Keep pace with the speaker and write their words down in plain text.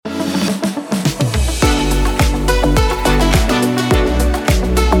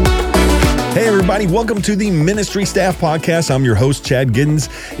everybody. Welcome to the Ministry Staff Podcast. I'm your host, Chad Giddens.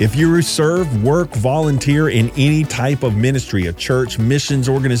 If you serve, work, volunteer in any type of ministry, a church, missions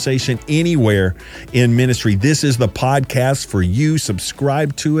organization, anywhere in ministry, this is the podcast for you.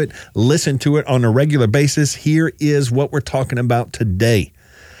 Subscribe to it, listen to it on a regular basis. Here is what we're talking about today.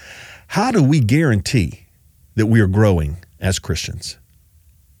 How do we guarantee that we are growing as Christians?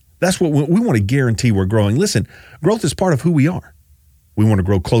 That's what we want to guarantee we're growing. Listen, growth is part of who we are. We want to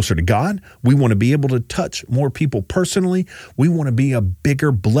grow closer to God. We want to be able to touch more people personally. We want to be a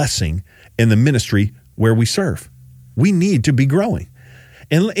bigger blessing in the ministry where we serve. We need to be growing.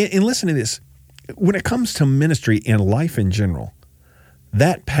 And listen to this. When it comes to ministry and life in general,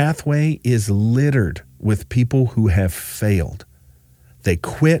 that pathway is littered with people who have failed. They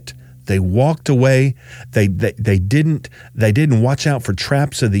quit. They walked away. They didn't watch out for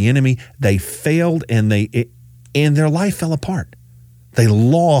traps of the enemy. They failed and their life fell apart. They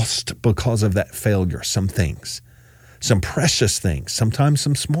lost because of that failure some things, some precious things, sometimes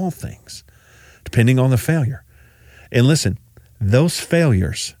some small things, depending on the failure. And listen, those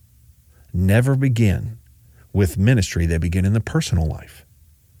failures never begin with ministry. They begin in the personal life.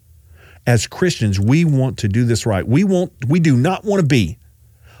 As Christians, we want to do this right. We do not want to be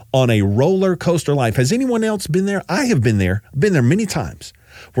on a roller coaster life. Has anyone else been there? I have been there. Been there many times.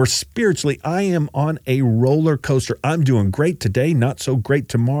 Where spiritually I am on a roller coaster. I'm doing great today, not so great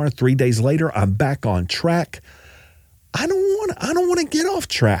tomorrow. 3 days later, I'm back on track. I don't want to get off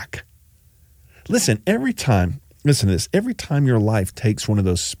track. Listen to this. Every time your life takes one of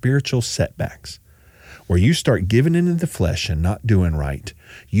those spiritual setbacks where you start giving into the flesh and not doing right,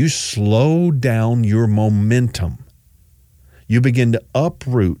 you slow down your momentum. You begin to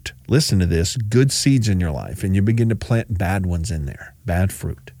uproot, listen to this, good seeds in your life, and you begin to plant bad ones in there, bad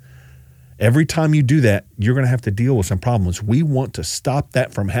fruit. Every time you do that, you're going to have to deal with some problems. We want to stop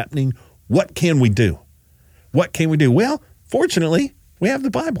that from happening. What can we do? What can we do? Well, fortunately, we have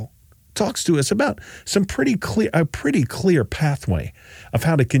the Bible. It talks to us about a pretty clear pathway of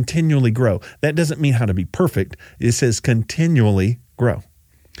how to continually grow. That doesn't mean how to be perfect. It says continually grow.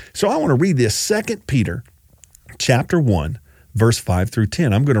 So I want to read this 2 Peter chapter 1. Verse 5 through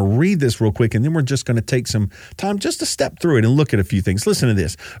 10. I'm going to read this real quick, and then we're just going to take some time just to step through it and look at a few things. Listen to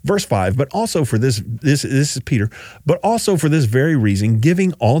this. Verse 5, but also for this is Peter, but also for this very reason,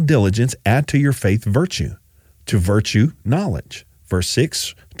 giving all diligence, add to your faith virtue, to virtue knowledge. Verse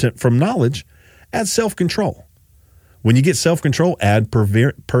 6, from knowledge, add self-control. When you get self-control, add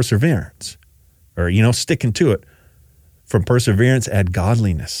perseverance, or, sticking to it. From perseverance, add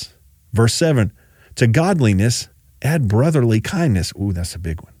godliness. Verse 7, to godliness, add brotherly kindness. Ooh, that's a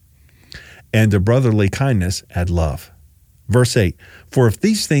big one. And to brotherly kindness, add love. Verse 8, for if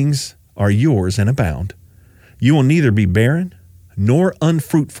these things are yours and abound, you will neither be barren nor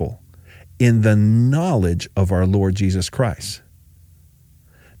unfruitful in the knowledge of our Lord Jesus Christ.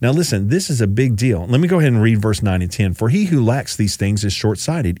 Now listen, this is a big deal. Let me go ahead and read verse 9 and 10. For he who lacks these things is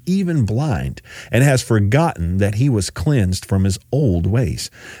short-sighted, even blind, and has forgotten that he was cleansed from his old ways.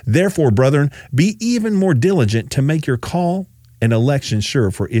 Therefore, brethren, be even more diligent to make your call and election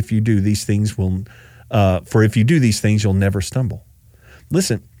sure. For if you do these things, you'll never stumble.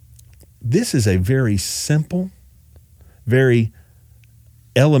 Listen, this is a very simple, very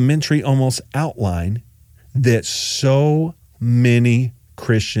elementary, almost outline that so many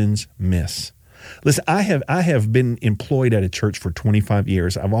Christians miss. Listen, I have been employed at a church for 25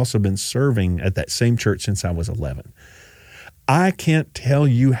 years. I've also been serving at that same church since I was 11. I can't tell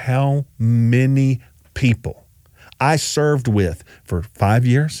you how many people I served with for 5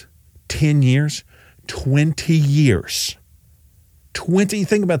 years, 10 years, 20 years. 20,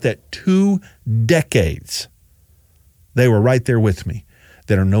 think about that, 2 decades. They were right there with me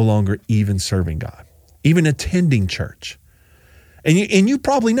that are no longer even serving God, even attending church. And you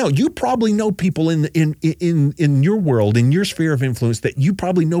probably know people in your world, in your sphere of influence, that you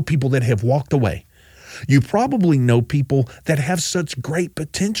probably know people that have walked away. You probably know people that have such great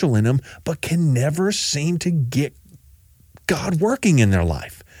potential in them, but can never seem to get God working in their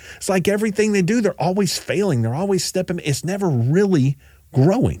life. It's like everything they do, they're always failing. They're always stepping. It's never really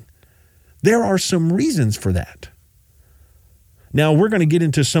growing. There are some reasons for that. Now, we're going to get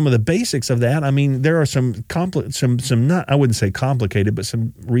into some of the basics of that. I mean, there are some not, I wouldn't say complicated, but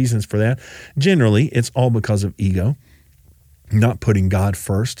some reasons for that. Generally, it's all because of ego, not putting God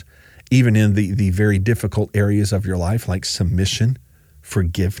first, even in the very difficult areas of your life, like submission,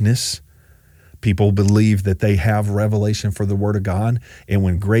 forgiveness. People believe that they have revelation for the Word of God, and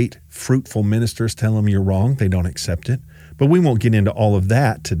when great, fruitful ministers tell them you're wrong, they don't accept it. But we won't get into all of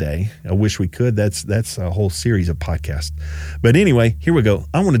that today. I wish we could. That's a whole series of podcasts. But anyway, here we go.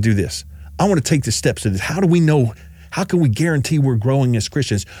 I want to do this. I want to take the steps to this. How do we know? How can we guarantee we're growing as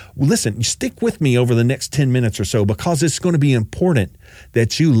Christians? Well, listen, stick with me over the next 10 minutes or so, because it's going to be important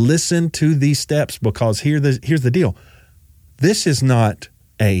that you listen to these steps, because here's the deal. This is not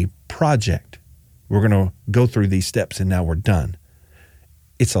a project. We're going to go through these steps and now we're done.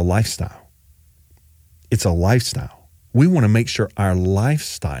 It's a lifestyle. It's a lifestyle. We want to make sure our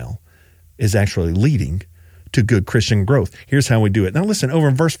lifestyle is actually leading to good Christian growth. Here's how we do it. Now listen, over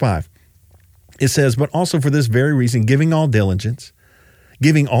in verse 5, it says, but also for this very reason, giving all diligence,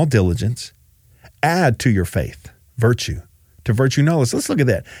 add to your faith virtue, to virtue knowledge. Let's look at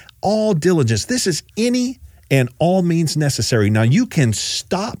that. All diligence. This is any and all means necessary. Now you can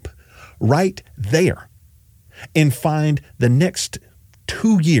stop right there and find the next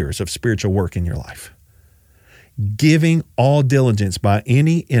 2 years of spiritual work in your life. Giving all diligence by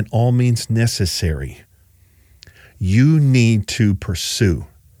any and all means necessary. You need to pursue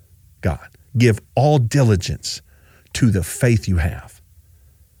God. Give all diligence to the faith you have.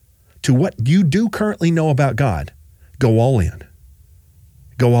 To what you do currently know about God, go all in.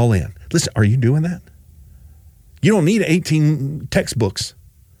 Go all in. Listen, are you doing that? You don't need 18 textbooks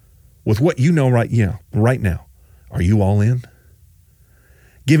with what you know right now. Are you all in?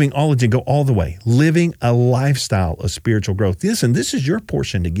 Giving all of you, go all the way. Living a lifestyle of spiritual growth. Listen, this is your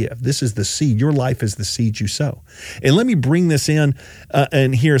portion to give. This is the seed. Your life is the seed you sow. And let me bring this in,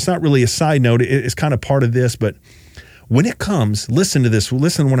 and here, it's not really a side note. It's kind of part of this, but when it comes, listen to this.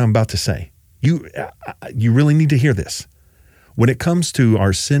 Listen to what I'm about to say. You really need to hear this. When it comes to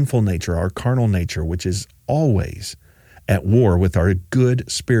our sinful nature, our carnal nature, which is always at war with our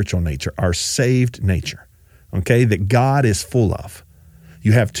good spiritual nature, our saved nature, okay, that God is full of.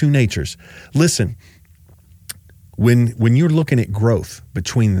 You have two natures. Listen, when you're looking at growth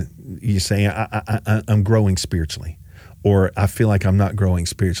between, you say, I'm growing spiritually, or I feel like I'm not growing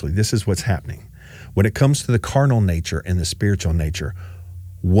spiritually, this is what's happening. When it comes to the carnal nature and the spiritual nature,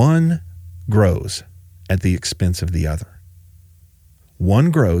 one grows at the expense of the other. One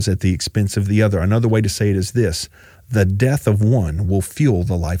grows at the expense of the other. Another way to say it is this: the death of one will fuel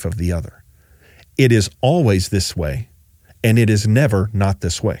the life of the other. It is always this way. And it is never not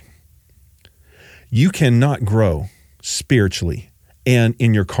this way. You cannot grow spiritually and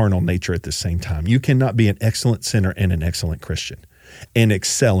in your carnal nature at the same time. You cannot be an excellent sinner and an excellent Christian and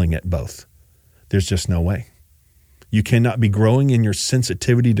excelling at both. There's just no way. You cannot be growing in your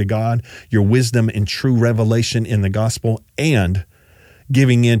sensitivity to God, your wisdom and true revelation in the gospel, and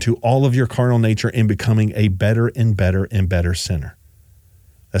giving in to all of your carnal nature and becoming a better and better and better sinner.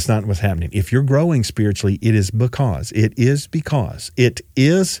 That's not what's happening. If you're growing spiritually, it is because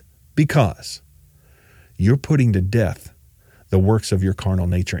you're putting to death the works of your carnal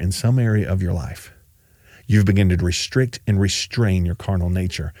nature in some area of your life. You've begun to restrict and restrain your carnal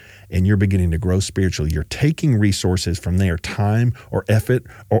nature, and you're beginning to grow spiritually. You're taking resources from there, time or effort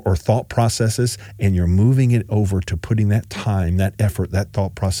or thought processes, and you're moving it over to putting that time, that effort, that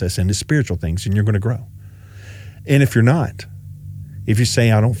thought process into spiritual things, and you're going to grow. And if you're not, if you say,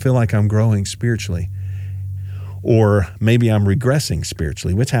 I don't feel like I'm growing spiritually, or maybe I'm regressing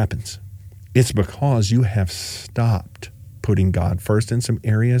spiritually, what happens? It's because you have stopped putting God first in some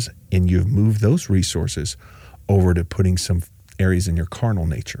areas, and you've moved those resources over to putting some areas in your carnal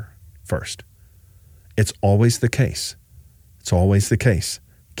nature first. It's always the case. It's always the case.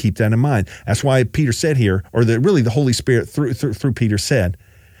 Keep that in mind. That's why Peter said here, or the Holy Spirit through Peter said,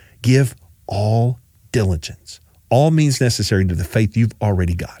 give all diligence. All means necessary to the faith you've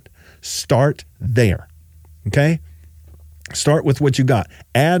already got. Start there, okay? Start with what you got.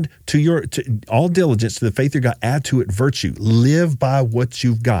 Add to all diligence to the faith you got. Add to it virtue. Live by what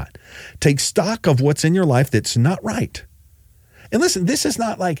you've got. Take stock of what's in your life that's not right. And listen, this is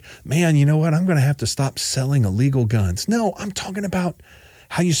not like, man, you know what? I'm going to have to stop selling illegal guns. No, I'm talking about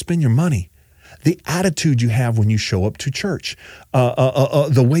how you spend your money. The attitude you have when you show up to church.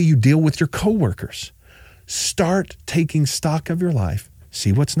 The way you deal with your coworkers. Start taking stock of your life,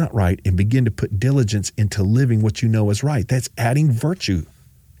 see what's not right, and begin to put diligence into living what you know is right. That's adding virtue,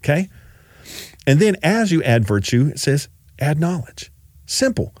 okay? And then as you add virtue, it says add knowledge.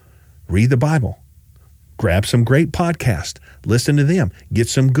 Simple. Read the Bible. Grab some great podcasts. Listen to them. Get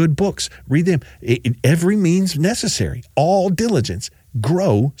some good books. Read them. Every means necessary. All diligence.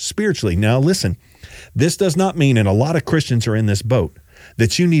 Grow spiritually. Now listen, this does not mean, and a lot of Christians are in this boat,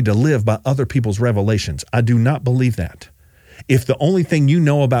 that you need to live by other people's revelations. I do not believe that. If the only thing you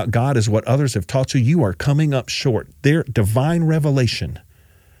know about God is what others have taught you, you are coming up short. Their divine revelation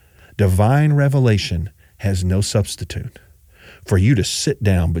has no substitute for you to sit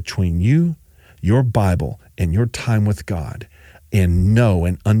down between you, your Bible, and your time with God and know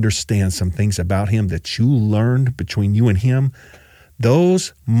and understand some things about him that you learned between you and him,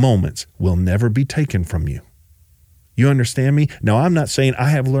 those moments will never be taken from you. You understand me? Now, I'm not saying I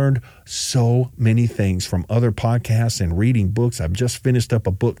have learned so many things from other podcasts and reading books. I've just finished up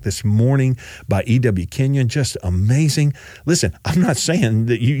a book this morning by E.W. Kenyon, just amazing. Listen, I'm not saying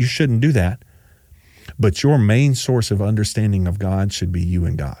that you shouldn't do that, but your main source of understanding of God should be you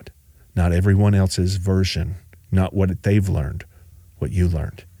and God, not everyone else's version, not what they've learned, what you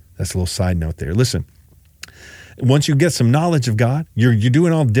learned. That's a little side note there. Listen, once you get some knowledge of God, you're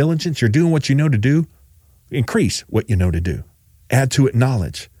doing all diligence, you're doing what you know to do. Increase what you know to do. Add to it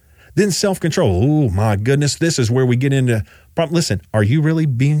knowledge. Then self-control. Oh, my goodness, this is where we get into problem. Listen, are you really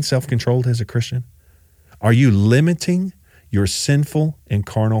being self-controlled as a Christian? Are you limiting your sinful and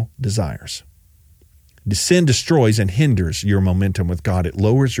carnal desires? The sin destroys and hinders your momentum with God. It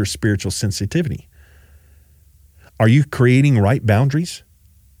lowers your spiritual sensitivity. Are you creating right boundaries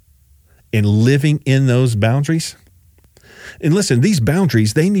and living in those boundaries? And listen, these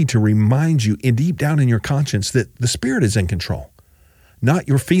boundaries, they need to remind you and deep down in your conscience that the Spirit is in control, not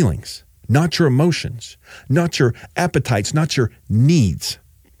your feelings, not your emotions, not your appetites, not your needs.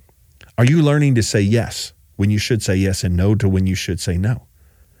 Are you learning to say yes when you should say yes and no to when you should say no?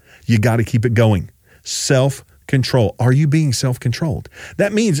 You got to keep it going. Self-control. Are you being self-controlled?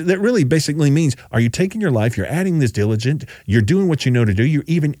 That really basically means, are you taking your life, you're adding this diligent, you're doing what you know to do, you're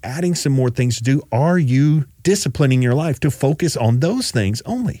even adding some more things to do. Are you disciplining your life to focus on those things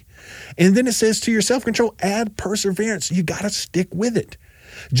only? And then it says to your self-control, add perseverance. You got to stick with it.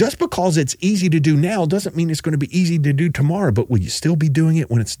 Just because it's easy to do now doesn't mean it's going to be easy to do tomorrow, but will you still be doing it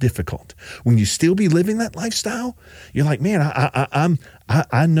when it's difficult? When you still be living that lifestyle? You're like, man,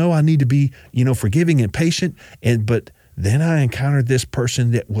 I know I need to be, forgiving and patient, but then I encountered this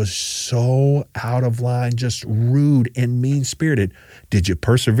person that was so out of line, just rude and mean-spirited. Did you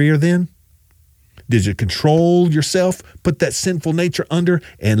persevere then? Did you control yourself, put that sinful nature under,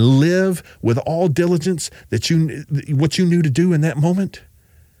 and live with all diligence what you knew to do in that moment?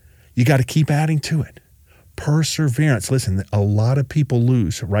 You got to keep adding to it. Perseverance. Listen, a lot of people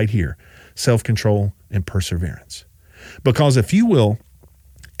lose right here, self-control and perseverance. Because if you will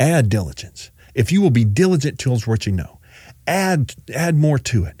add diligence, if you will be diligent towards what you know, add more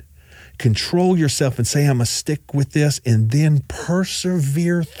to it. Control yourself and say, I'm going to stick with this, and then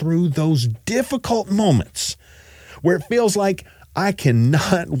persevere through those difficult moments where it feels like I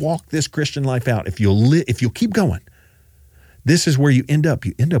cannot walk this Christian life out. If you'll keep going, this is where you end up.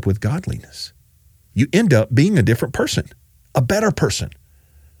 You end up with godliness. You end up being a different person, a better person,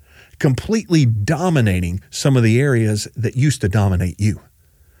 completely dominating some of the areas that used to dominate you.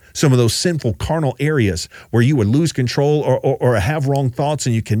 Some of those sinful carnal areas where you would lose control or have wrong thoughts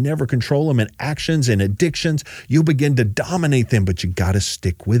and you can never control them, and actions and addictions, you'll begin to dominate them, but you got to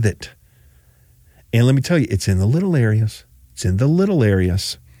stick with it. And let me tell you, it's in the little areas. It's in the little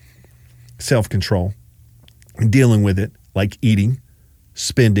areas. Self-control, dealing with it, like eating,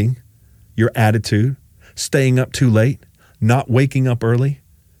 spending, your attitude, staying up too late, not waking up early,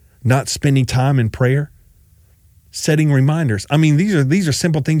 not spending time in prayer, setting reminders. I mean, these are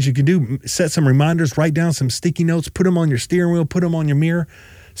simple things you can do. Set some reminders, write down some sticky notes, put them on your steering wheel, put them on your mirror.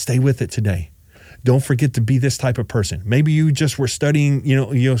 Stay with it today. Don't forget to be this type of person. Maybe you just were studying,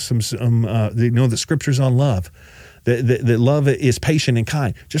 the scriptures on love. That love is patient and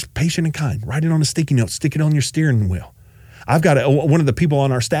kind. Just patient and kind. Write it on a sticky note. Stick it on your steering wheel. I've got one of the people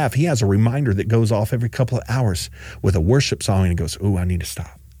on our staff. He has a reminder that goes off every couple of hours with a worship song, and he goes, "Oh, I need to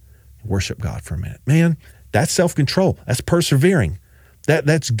stop, worship God for a minute." Man, that's self-control. That's persevering.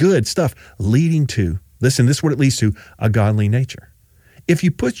 That's good stuff. Leading to, listen, this is what it leads to, a godly nature. If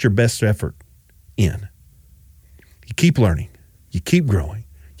you put your best effort in, you keep learning, you keep growing,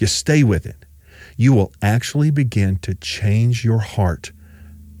 you stay with it, you will actually begin to change your heart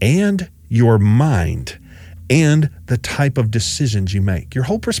and your mind and the type of decisions you make. Your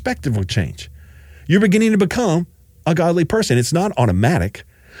whole perspective will change. You're beginning to become a godly person. It's not automatic.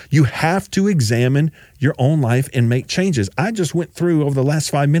 You have to examine your own life and make changes. I just went through over the last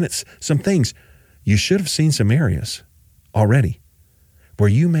 5 minutes some things. You should have seen some areas already where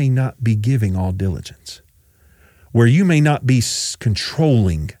you may not be giving all diligence, where you may not be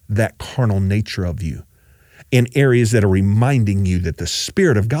controlling that carnal nature of you, in areas that are reminding you that the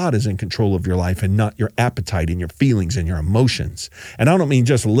Spirit of God is in control of your life and not your appetite and your feelings and your emotions. And I don't mean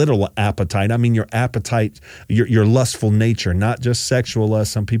just little appetite. I mean your appetite, your lustful nature, not just sexual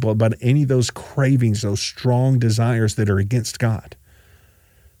lust, some people, but any of those cravings, those strong desires that are against God.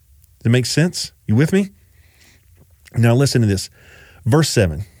 Does it make sense? You with me? Now listen to this. Verse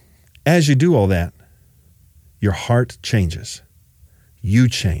 7, as you do all that, your heart changes. You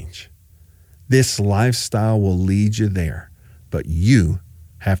change. This lifestyle will lead you there, but you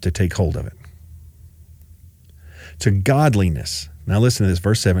have to take hold of it. To godliness. Now listen to this,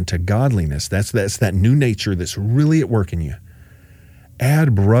 verse 7. To godliness, that's that new nature that's really at work in you.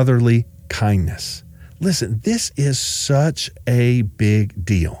 Add brotherly kindness. Listen, this is such a big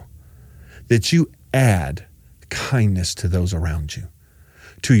deal that you add kindness to those around you,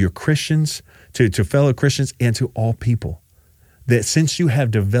 to your Christians, to fellow Christians, and to all people. That since you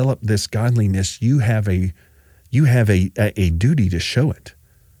have developed this godliness, you have a duty to show it,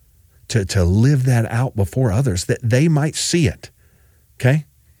 to live that out before others, that they might see it. Okay?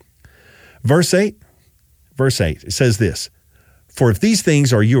 Verse 8, it says this, for if these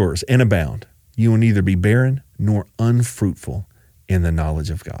things are yours and abound, you will neither be barren nor unfruitful in the knowledge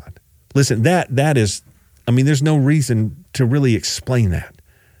of God. Listen, that is, there's no reason to really explain that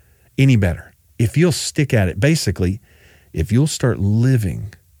any better. If you'll stick at it, basically, if you'll start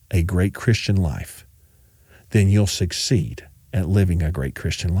living a great Christian life, then you'll succeed at living a great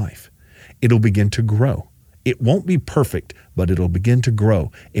Christian life. It'll begin to grow. It won't be perfect, but it'll begin to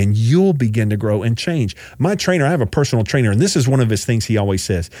grow, and you'll begin to grow and change. My trainer, I have a personal trainer, and this is one of his things he always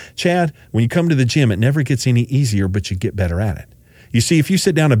says, Chad, when you come to the gym, it never gets any easier, but you get better at it. You see, if you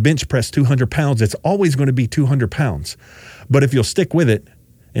sit down and bench press 200 pounds, it's always going to be 200 pounds. But if you'll stick with it,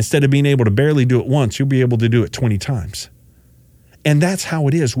 instead of being able to barely do it once, you'll be able to do it 20 times. And that's how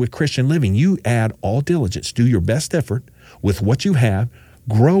it is with Christian living. You add all diligence, do your best effort with what you have,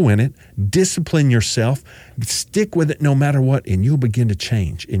 grow in it, discipline yourself, stick with it no matter what, and you'll begin to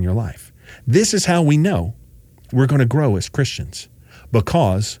change in your life. This is how we know we're going to grow as Christians,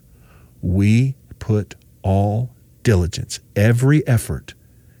 because we put all diligence, every effort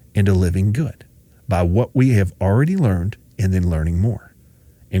into living good by what we have already learned and then learning more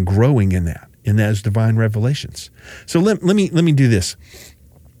and growing in that. And that is divine revelations. So let me do this.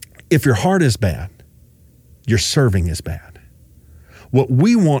 If your heart is bad, your serving is bad. What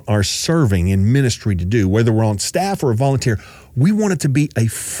we want our serving in ministry to do, whether we're on staff or a volunteer, we want it to be a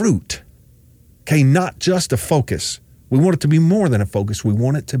fruit, okay? Not just a focus. We want it to be more than a focus. We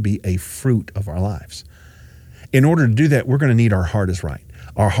want it to be a fruit of our lives. In order to do that, we're going to need our heart is right.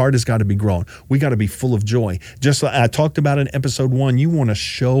 Our heart has got to be grown. We got to be full of joy. Just like I talked about in episode 1, you want to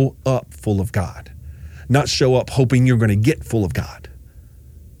show up full of God, not show up hoping you're going to get full of God.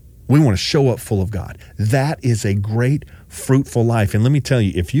 We want to show up full of God. That is a great, fruitful life. And let me tell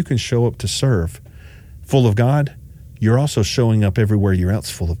you, if you can show up to serve full of God, you're also showing up everywhere you're else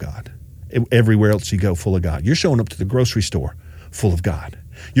full of God. Everywhere else you go full of God. You're showing up to the grocery store full of God.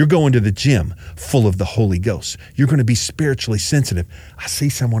 You're going to the gym full of the Holy Ghost. You're going to be spiritually sensitive. I see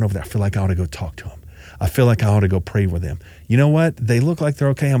someone over there. I feel like I ought to go talk to them. I feel like I ought to go pray with them. You know what? They look like they're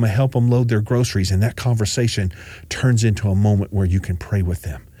okay. I'm going to help them load their groceries. And that conversation turns into a moment where you can pray with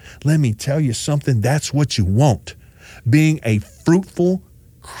them. Let me tell you something. That's what you want. Being a fruitful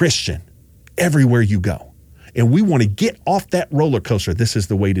Christian everywhere you go. And we want to get off that roller coaster. This is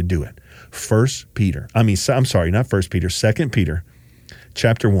the way to do it. 2 Peter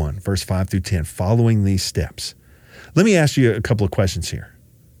chapter 1, verse 5 through 10, following these steps. Let me ask you a couple of questions here.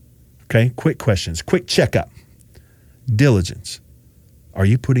 Okay, quick questions, quick checkup. Diligence. Are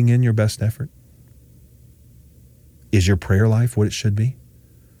you putting in your best effort? Is your prayer life what it should be?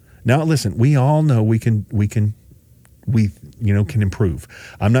 Now, listen, we all know we can improve.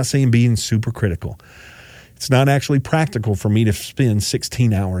 I'm not saying being super critical. It's not actually practical for me to spend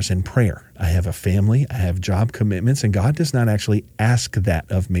 16 hours in prayer. I have a family, I have job commitments, and God does not actually ask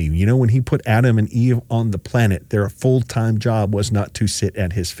that of me. You know, when he put Adam and Eve on the planet, their full-time job was not to sit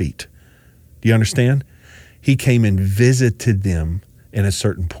at his feet. Do you understand? He came and visited them in a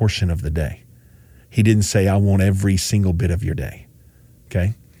certain portion of the day. He didn't say, I want every single bit of your day.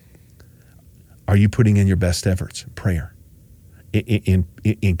 Okay? Are you putting in your best efforts? Prayer. In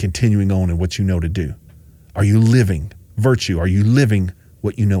continuing on in what you know to do. Are you living virtue? Are you living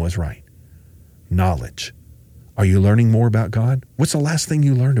what you know is right? Knowledge. Are you learning more about God? What's the last thing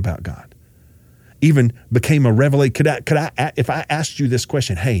you learned about God? Even became a revelation. Could I, if I asked you this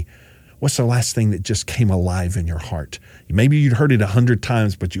question, hey, what's the last thing that just came alive in your heart? Maybe you'd heard it 100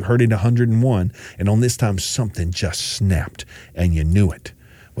 times, but you heard it 101, and on this time something just snapped and you knew it.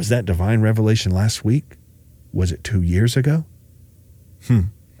 Was that divine revelation last week? Was it 2 years ago?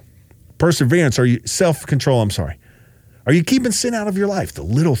 Perseverance, self-control, Are you keeping sin out of your life? The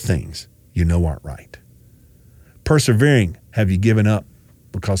little things you know aren't right. Persevering, have you given up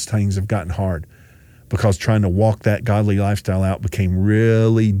because things have gotten hard? Because trying to walk that godly lifestyle out became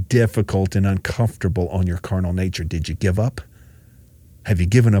really difficult and uncomfortable on your carnal nature. Did you give up? Have you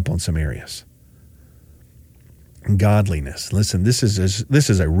given up on some areas? Godliness. Listen, this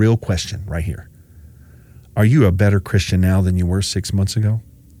is a real question right here. Are you a better Christian now than you were 6 months ago?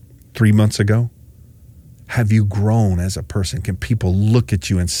 3 months ago? Have you grown as a person? Can people look at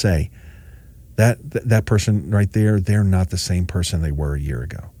you and say, that person right there, they're not the same person they were a year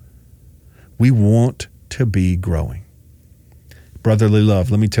ago? We want to be growing. Brotherly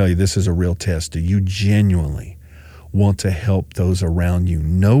love, let me tell you, this is a real test. Do you genuinely want to help those around you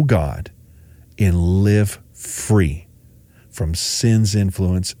know God and live free from sin's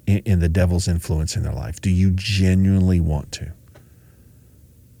influence and the devil's influence in their life? Do you genuinely want to?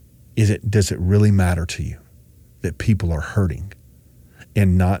 Does it really matter to you that people are hurting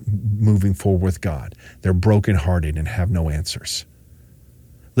and not moving forward with God? They're brokenhearted and have no answers.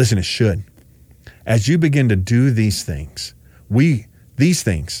 Listen, it should. As you begin to do these things,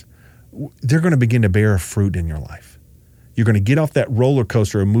 they're going to begin to bear fruit in your life. You're going to get off that roller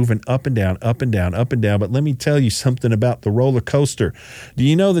coaster of moving up and down, up and down, up and down. But let me tell you something about the roller coaster. Do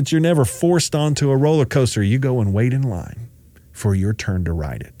you know that you're never forced onto a roller coaster? You go and wait in line for your turn to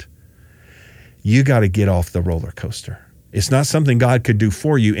ride it. You got to get off the roller coaster. It's not something God could do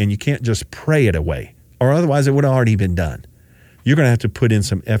for you, and you can't just pray it away, or otherwise it would have already been done. You're going to have to put in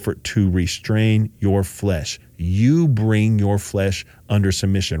some effort to restrain your flesh. You bring your flesh under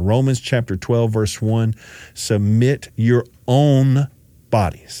submission. Romans chapter 12, verse 1, submit your own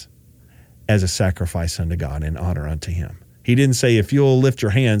bodies as a sacrifice unto God and honor unto him. He didn't say, if you'll lift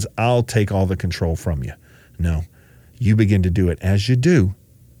your hands, I'll take all the control from you. No, you begin to do it. As you do,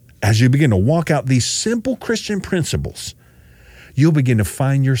 as you begin to walk out these simple Christian principles, you'll begin to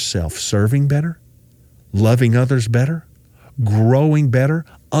find yourself serving better, loving others better, growing better,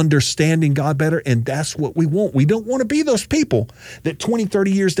 understanding God better, and that's what we want. We don't want to be those people that 20,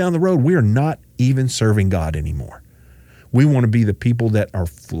 30 years down the road, we are not even serving God anymore. We want to be the people that are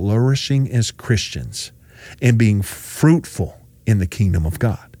flourishing as Christians and being fruitful in the kingdom of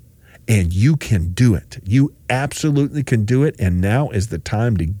God. And you can do it. You absolutely can do it, and now is the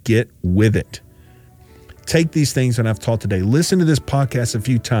time to get with it. Take these things that I've taught today. Listen to this podcast a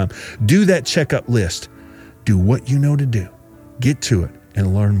few times. Do that checkup list. Do what you know to do. Get to it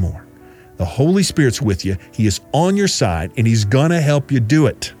and learn more. The Holy Spirit's with you. He is on your side, and he's going to help you do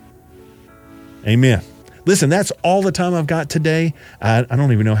it. Amen. Listen, that's all the time I've got today. I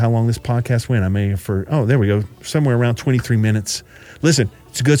don't even know how long this podcast went. I may have there we go, somewhere around 23 minutes. Listen,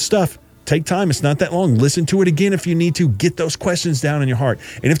 it's good stuff. Take time. It's not that long. Listen to it again if you need to. Get those questions down in your heart.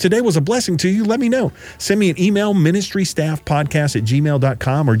 And if today was a blessing to you, let me know. Send me an email,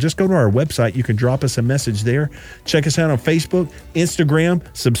 ministrystaffpodcast@gmail.com, or just go to our website. You can drop us a message there. Check us out on Facebook, Instagram.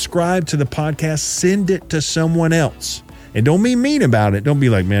 Subscribe to the podcast. Send it to someone else. And don't be mean about it. Don't be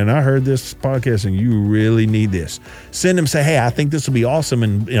like, man, I heard this podcast and you really need this. Send them, say, hey, I think this will be awesome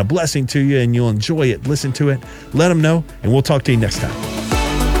and a blessing to you and you'll enjoy it. Listen to it. Let them know, and we'll talk to you next time.